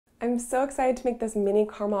I'm so excited to make this mini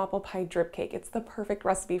caramel apple pie drip cake. It's the perfect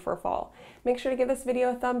recipe for fall. Make sure to give this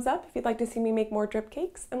video a thumbs up if you'd like to see me make more drip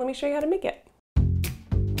cakes, and let me show you how to make it.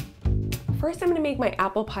 First, I'm going to make my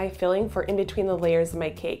apple pie filling for in between the layers of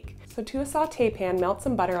my cake. So to a saute pan, melt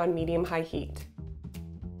some butter on medium-high heat.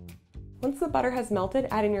 Once the butter has melted,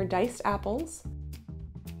 add in your diced apples,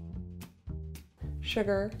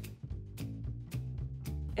 sugar,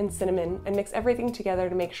 and cinnamon, and mix everything together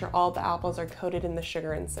to make sure all the apples are coated in the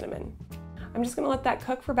sugar and cinnamon. I'm just going to let that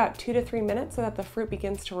cook for about 2 to 3 minutes so that the fruit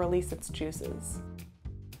begins to release its juices.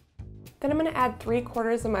 Then I'm going to add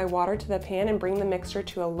 3/4 of my water to the pan and bring the mixture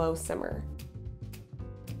to a low simmer.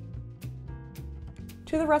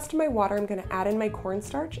 To the rest of my water, I'm going to add in my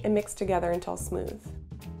cornstarch and mix together until smooth.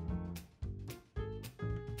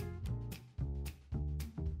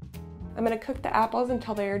 I'm going to cook the apples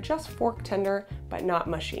until they are just fork tender, but not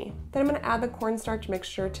mushy. Then I'm going to add the cornstarch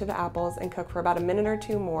mixture to the apples and cook for about a minute or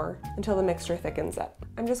 2 more until the mixture thickens up.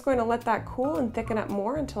 I'm just going to let that cool and thicken up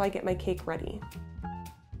more until I get my cake ready.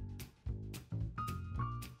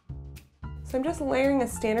 So I'm just layering a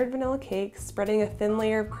standard vanilla cake, spreading a thin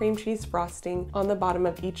layer of cream cheese frosting on the bottom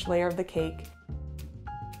of each layer of the cake,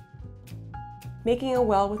 making a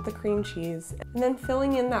well with the cream cheese, and then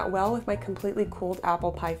filling in that well with my completely cooled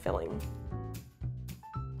apple pie filling.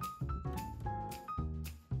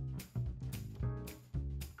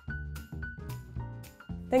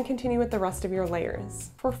 Then continue with the rest of your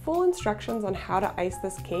layers. For full instructions on how to ice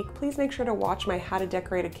this cake, please make sure to watch my How to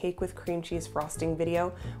Decorate a Cake with Cream Cheese Frosting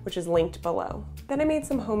video, which is linked below. Then I made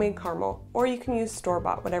some homemade caramel, or you can use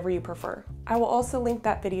store-bought, whatever you prefer. I will also link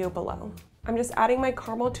that video below. I'm just adding my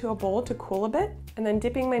caramel to a bowl to cool a bit, and then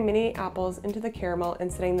dipping my mini apples into the caramel and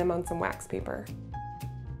setting them on some wax paper.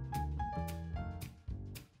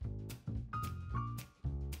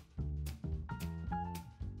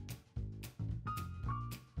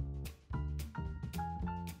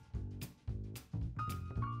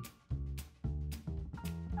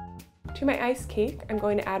 To my iced cake, I'm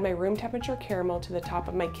going to add my room temperature caramel to the top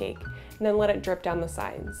of my cake, and then let it drip down the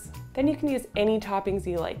sides. Then you can use any toppings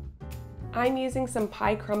you like. I'm using some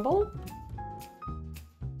pie crumble,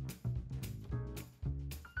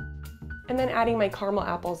 and then adding my caramel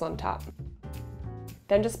apples on top.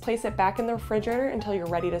 Then just place it back in the refrigerator until you're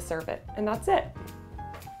ready to serve it, and that's it.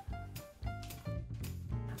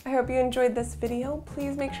 I hope you enjoyed this video.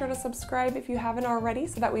 Please make sure to subscribe if you haven't already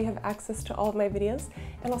so that we have access to all of my videos,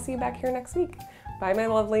 and I'll see you back here next week. Bye, my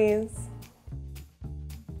lovelies.